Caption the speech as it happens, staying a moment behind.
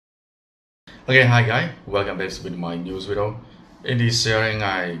Okay, hi guys, welcome back with my news video. In this sharing,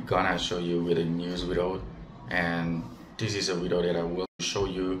 I gonna show you with a news video, and this is a video that I will show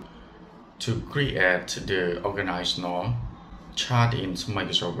you to create the organizational chart in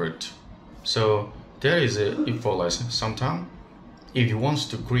Microsoft Word. So there is a default sometimes if you want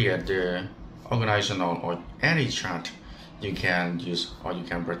to create the organizational or any chart, you can use or you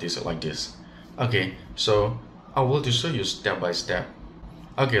can practice it like this. Okay, so I will just show you step by step.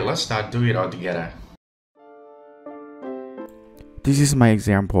 Okay, let's start do it all together. This is my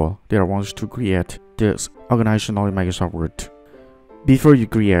example that I want to create this organizational in Microsoft Word. Before you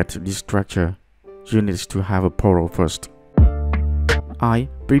create this structure, you need to have a photo first. I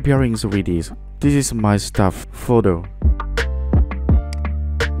preparing the videos. This is my stuff photo.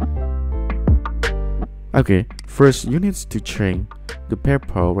 Okay, first you need to change the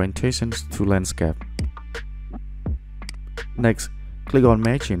paper orientations to landscape. Next, click on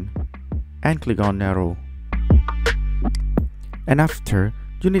Margin and click on Narrow. And after,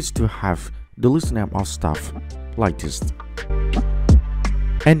 you need to have the list name of stuff like this.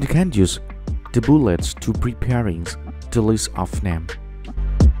 And you can use the bullets to preparing the list of name.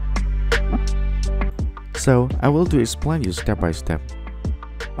 So I will explain you step by step.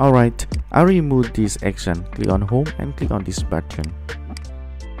 Alright, I remove this action. Click on Home and click on this button.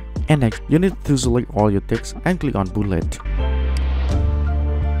 And next, you need to select all your text and click on Bullet.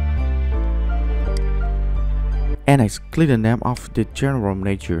 And next, click the name of the general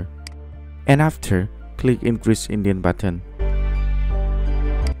manager. And after, click Increase Indent button.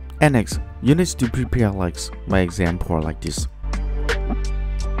 And next, you need to prepare like my example like this.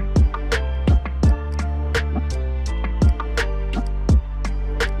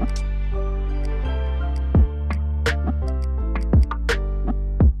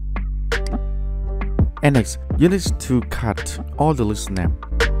 And next, you need to cut all the list name.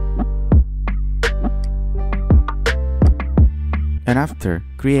 And after,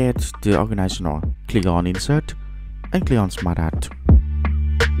 create the organizational. Click on Insert and click on Smart Art.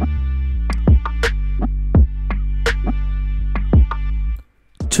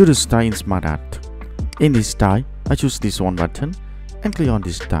 Choose the style in Smart Art. In this style, I choose this one button and click on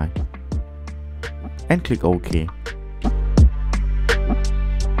this style. And click OK.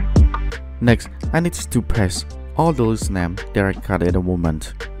 Next, I need to paste all the list name that I cut at the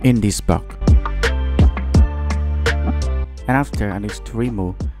moment in this box. And after, I need to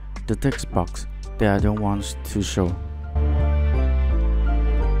remove the text box that I don't want to show.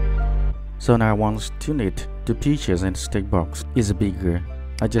 So now I want to need the pictures and text box is bigger.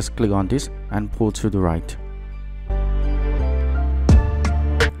 I just click on this and pull to the right.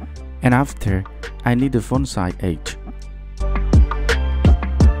 And after, I need the font size 8.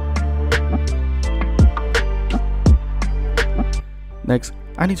 Next,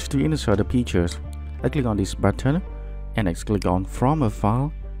 I need to insert the pictures. I click on this button and next click on From a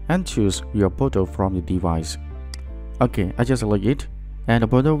File and choose your photo from the device. Okay, I just select it and the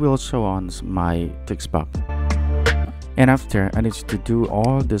photo will show on my text box. And after, I need to do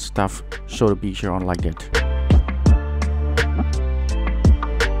all the stuff, show the picture on like that.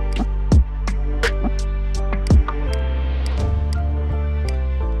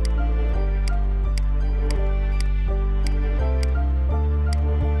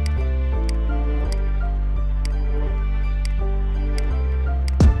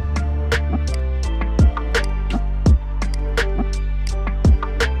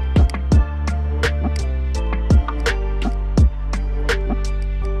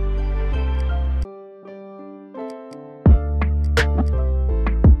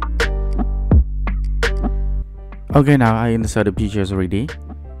 Okay, now I insert the pictures already.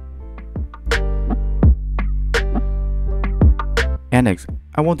 And next,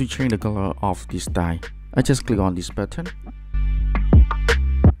 I want to change the color of this die. I just click on this button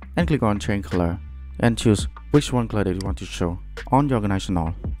and click on Change Color and choose which one color that you want to show on your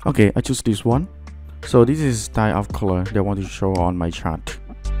organizational. Okay, I choose this one. So this is the style of color that I want to show on my chart.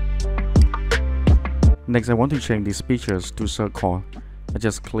 Next, I want to change these pictures to circle. I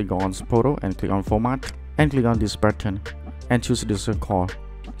just click on Photo and click on Format. And click on this button and choose the circle.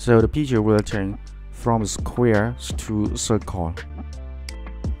 So the picture will change from square to circle.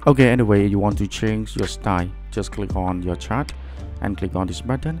 Okay, anyway, you want to change your style, just click on your chart and click on this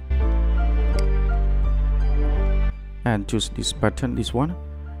button and choose this button, this one,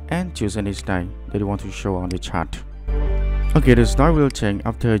 and choose any style that you want to show on the chart. Okay, the style will change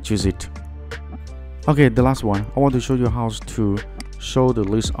after I choose it. Okay, the last one, I want to show you how to show the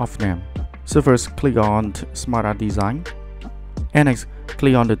list of names. So first, click on Smart Art Design and next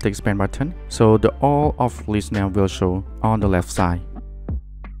click on the text pen button, so the all of list name will show on the left side.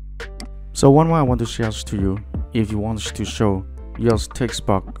 So one more I want to share to you, if you want to show your text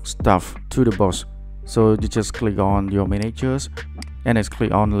box stuff to the boss, so you just click on your managers and then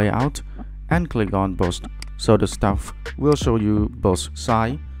click on layout and click on boss, so the stuff will show you both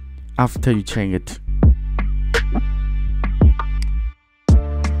size after you change it.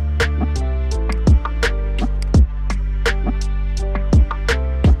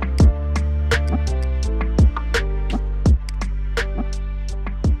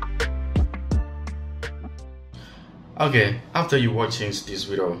 Okay, after you watching this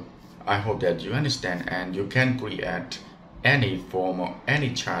video, I hope that you understand and you can create any form or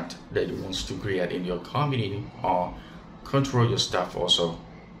any chart that you want to create in your community or control your stuff also.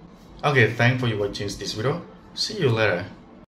 Okay, thanks for you watching this video. See you later.